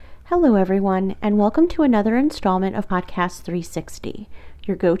Hello, everyone, and welcome to another installment of Podcast 360,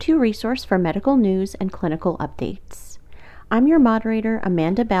 your go-to resource for medical news and clinical updates. I'm your moderator,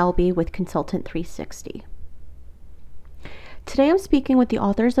 Amanda Balby with Consultant 360. Today I'm speaking with the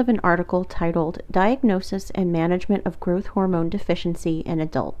authors of an article titled Diagnosis and Management of Growth Hormone Deficiency in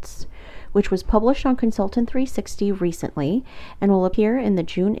Adults, which was published on Consultant 360 recently and will appear in the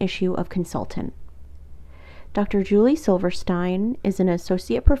June issue of Consultant. Dr. Julie Silverstein is an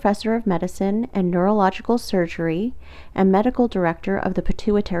associate professor of medicine and neurological surgery and medical director of the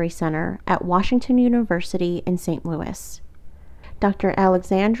Pituitary Center at Washington University in St. Louis. Dr.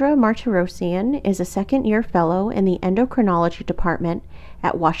 Alexandra Martirosyan is a second-year fellow in the endocrinology department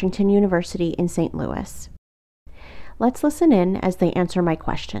at Washington University in St. Louis. Let's listen in as they answer my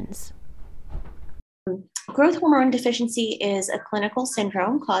questions. Growth hormone deficiency is a clinical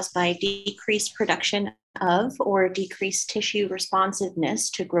syndrome caused by decreased production of or decreased tissue responsiveness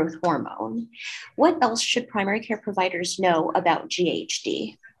to growth hormone. What else should primary care providers know about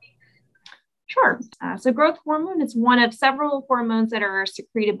GHD? Sure. So growth hormone is one of several hormones that are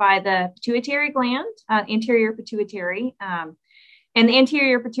secreted by the pituitary gland, anterior pituitary. And the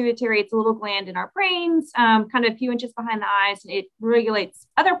anterior pituitary, it's a little gland in our brains, kind of a few inches behind the eyes. And it regulates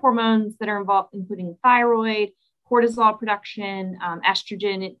other hormones that are involved, including thyroid, cortisol production,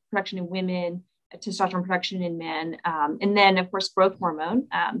 estrogen production in women, testosterone production in men, and then, of course, growth hormone.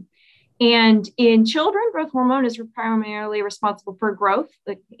 And in children, growth hormone is primarily responsible for growth,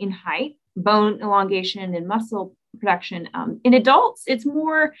 like in height, bone elongation, and muscle production. In adults, it's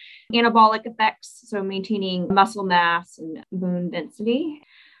more anabolic effects, so maintaining muscle mass and bone density.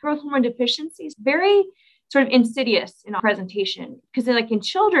 Growth hormone deficiency is very sort of insidious in our presentation because, like in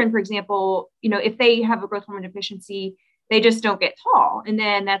children, for example, if they have a growth hormone deficiency, they just don't get tall, and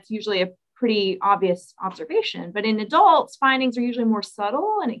then that's usually a pretty obvious observation. But in adults, findings are usually more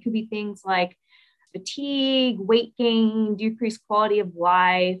subtle, and it could be things like fatigue, weight gain, decreased quality of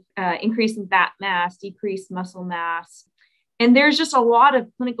life, increase in fat mass, decreased muscle mass. And there's just a lot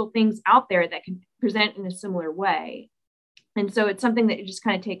of clinical things out there that can present in a similar way. And so it's something that it just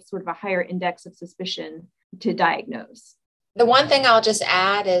kind of takes sort of a higher index of suspicion to diagnose. The one thing I'll just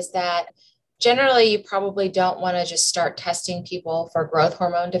add is that generally you probably don't want to just start testing people for growth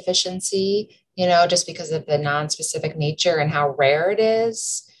hormone deficiency, just because of the non-specific nature and how rare it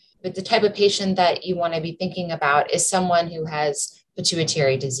is. But the type of patient that you want to be thinking about is someone who has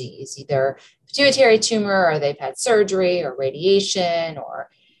pituitary disease, either pituitary tumor, or they've had surgery or radiation,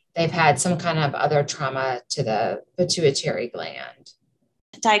 or they've had some kind of other trauma to the pituitary gland.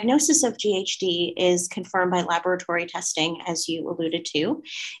 Diagnosis of GHD is confirmed by laboratory testing, as you alluded to,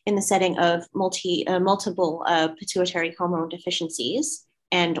 in the setting of multiple pituitary hormone deficiencies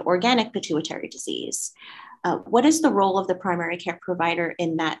and organic pituitary disease. What is the role of the primary care provider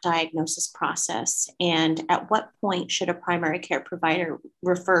in that diagnosis process? And at what point should a primary care provider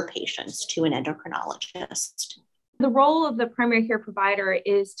refer patients to an endocrinologist? The role of the primary care provider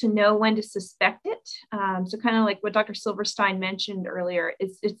is to know when to suspect it. So kind of like what Dr. Silverstein mentioned earlier,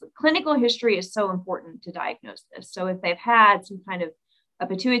 it's clinical history is so important to diagnose this. So if they've had some kind of a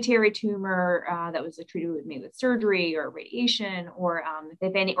pituitary tumor that was treated with maybe with surgery or radiation, or if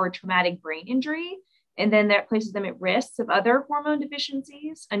they've any or traumatic brain injury, and then that places them at risk of other hormone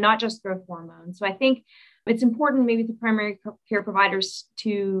deficiencies and not just growth hormone. So I think it's important maybe the primary care providers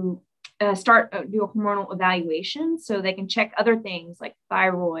to do a hormonal evaluation so they can check other things like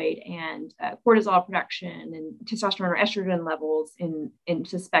thyroid and cortisol production and testosterone or estrogen levels in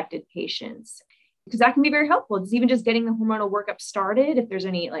suspected patients. Because that can be very helpful. It's even just getting the hormonal workup started. If there's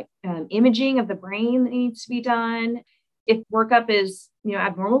any imaging of the brain that needs to be done, if workup is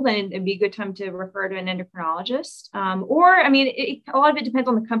abnormal, then it'd be a good time to refer to an endocrinologist. A lot of it depends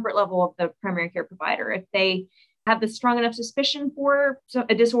on the comfort level of the primary care provider. If they have the strong enough suspicion for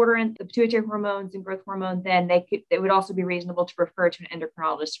a disorder in the pituitary hormones and growth hormone, then it would also be reasonable to refer to an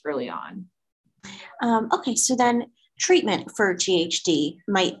endocrinologist early on. Okay, so then treatment for GHD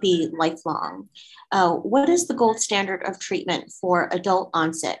might be lifelong. What is the gold standard of treatment for adult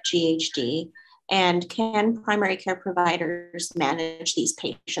onset GHD? And can primary care providers manage these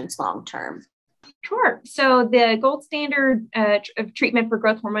patients long-term? Sure. So the gold standard of treatment for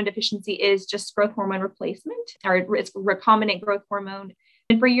growth hormone deficiency is just growth hormone replacement, or it's recombinant growth hormone.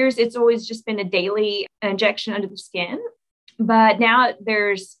 And for years, it's always just been a daily injection under the skin. But now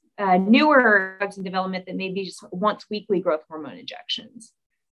there's newer drugs in development that may be just once weekly growth hormone injections.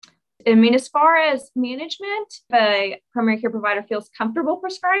 I mean, as far as management, a primary care provider feels comfortable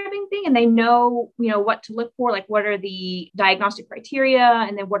prescribing thing and they know, what to look for, like what are the diagnostic criteria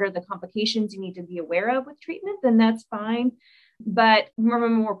and then what are the complications you need to be aware of with treatment, then that's fine. But from a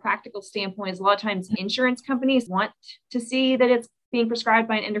more practical standpoint, a lot of times insurance companies want to see that it's being prescribed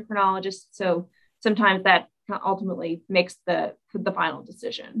by an endocrinologist. So sometimes that ultimately makes the final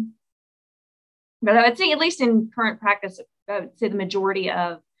decision. But I would say, at least in current practice, I would say the majority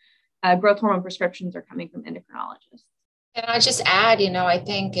of growth hormone prescriptions are coming from endocrinologists. And I just add, I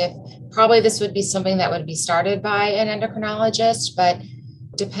think if probably this would be something that would be started by an endocrinologist, but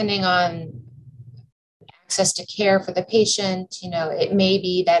depending on access to care for the patient, it may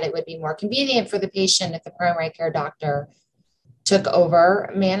be that it would be more convenient for the patient if the primary care doctor took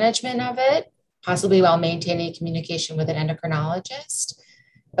over management of it, possibly while maintaining communication with an endocrinologist.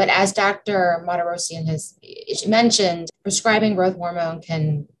 But as Dr. Martirosyan has mentioned, prescribing growth hormone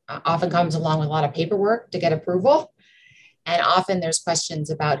can often comes along with a lot of paperwork to get approval. And often there's questions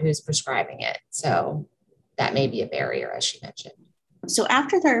about who's prescribing it. So that may be a barrier, as she mentioned. So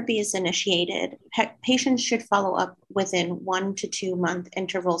after therapy is initiated, patients should follow up within 1 to 2 month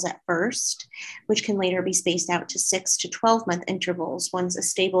intervals at first, which can later be spaced out to 6 to 12 month intervals once a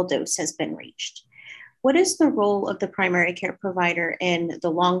stable dose has been reached. What is the role of the primary care provider in the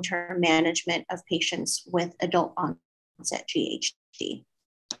long-term management of patients with adult onset GHD?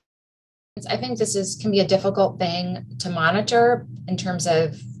 I think this can be a difficult thing to monitor in terms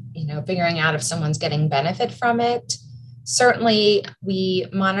of, figuring out if someone's getting benefit from it. Certainly, we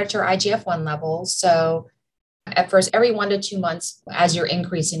monitor IGF-1 levels. So at first, every 1 to 2 months as you're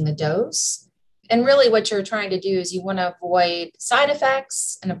increasing the dose. And really what you're trying to do is you want to avoid side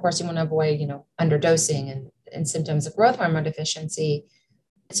effects. And of course, you want to avoid, underdosing and symptoms of growth hormone deficiency.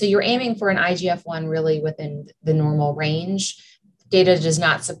 So you're aiming for an IGF-1 really within the normal range. Data does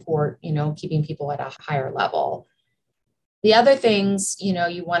not support, keeping people at a higher level. The other things, you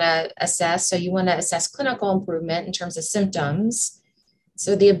want to assess. So you want to assess clinical improvement in terms of symptoms.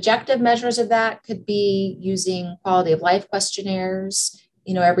 So the objective measures of that could be using quality of life questionnaires,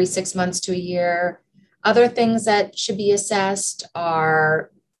 every 6 months to a year. Other things that should be assessed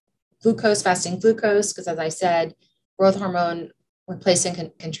are glucose, fasting glucose, because as I said, growth hormone replacing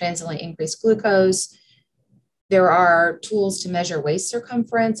can transiently increase glucose. There are tools to measure waist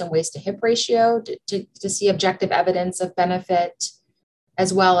circumference and waist to hip ratio to see objective evidence of benefit,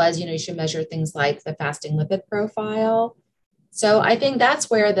 as well as, you should measure things like the fasting lipid profile. So I think that's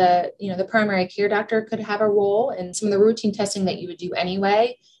where the primary care doctor could have a role in some of the routine testing that you would do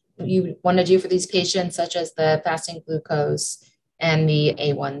anyway, you would want to do for these patients, such as the fasting glucose and the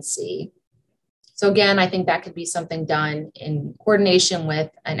A1C. So again, I think that could be something done in coordination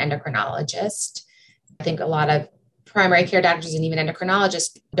with an endocrinologist. I think a lot of primary care doctors and even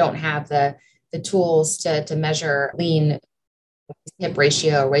endocrinologists don't have the tools to measure lean hip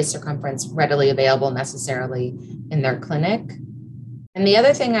ratio, waist circumference readily available necessarily in their clinic. And the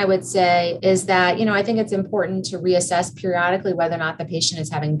other thing I would say is that, I think it's important to reassess periodically whether or not the patient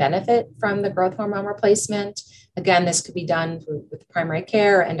is having benefit from the growth hormone replacement. Again, this could be done with primary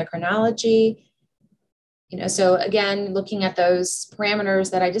care, endocrinology. So again, looking at those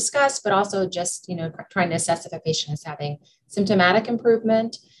parameters that I discussed, but also just, trying to assess if a patient is having symptomatic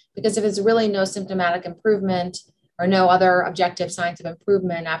improvement, because if it's really no symptomatic improvement or no other objective signs of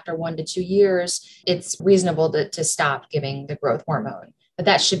improvement after 1 to 2 years, it's reasonable to stop giving the growth hormone. But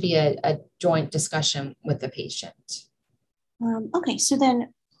that should be a joint discussion with the patient. Okay, so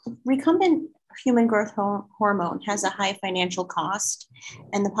then recombinant human growth hormone has a high financial cost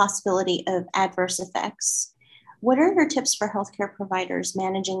and the possibility of adverse effects. What are your tips for healthcare providers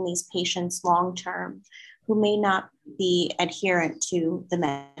managing these patients long-term who may not be adherent to the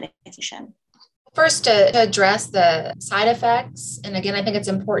medication? First, to address the side effects. And again, I think it's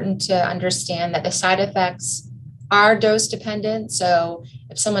important to understand that the side effects are dose dependent. So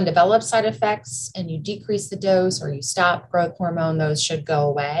if someone develops side effects and you decrease the dose or you stop growth hormone, those should go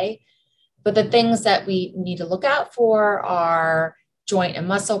away. But the things that we need to look out for are joint and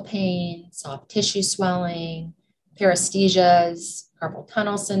muscle pain, soft tissue swelling, paresthesias, carpal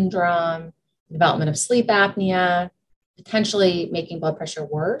tunnel syndrome, development of sleep apnea, potentially making blood pressure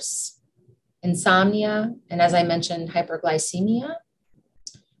worse, insomnia, and as I mentioned, hyperglycemia.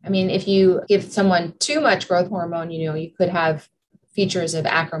 I mean, if you give someone too much growth hormone, you could have features of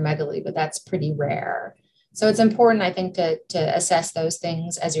acromegaly, but that's pretty rare. So it's important, I think, to assess those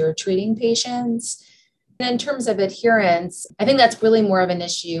things as you're treating patients. And in terms of adherence, I think that's really more of an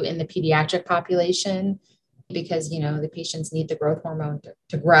issue in the pediatric population because, the patients need the growth hormone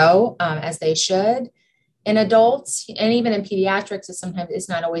to grow as they should. In adults, and even in pediatrics, it's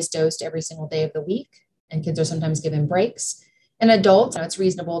not always dosed every single day of the week, and kids are sometimes given breaks. In adults, it's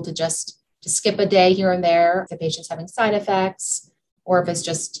reasonable to skip a day here and there if the patient's having side effects, or if it's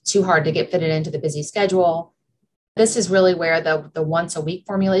just too hard to get fitted into the busy schedule. This is really where the once a week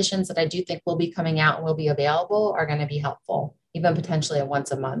formulations that I do think will be coming out and will be available are going to be helpful, even potentially a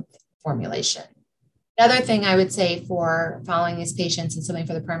once a month formulation. Another thing I would say for following these patients and something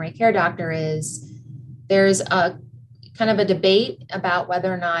for the primary care doctor is there's a kind of a debate about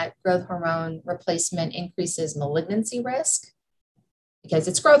whether or not growth hormone replacement increases malignancy risk because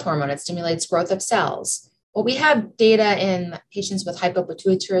it's growth hormone. It stimulates growth of cells. Well, we have data in patients with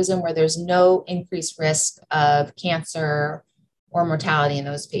hypopituitarism where there's no increased risk of cancer or mortality in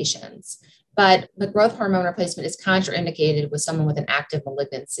those patients. But the growth hormone replacement is contraindicated with someone with an active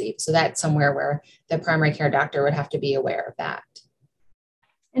malignancy. So that's somewhere where the primary care doctor would have to be aware of that.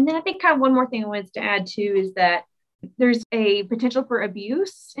 And then I think kind of one more thing I wanted to add too is that there's a potential for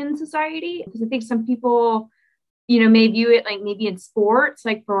abuse in society because I think some people, may view it like maybe in sports,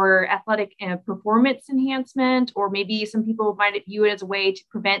 like for athletic performance enhancement, or maybe some people might view it as a way to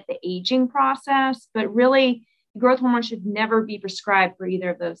prevent the aging process. But really, growth hormone should never be prescribed for either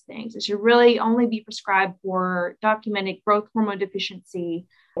of those things. It should really only be prescribed for documented growth hormone deficiency,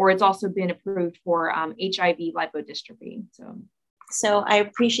 or it's also been approved for HIV lipodystrophy. So I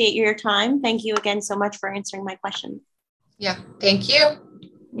appreciate your time. Thank you again so much for answering my questions. Yeah, thank you.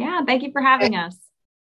 Yeah, thank you for having us.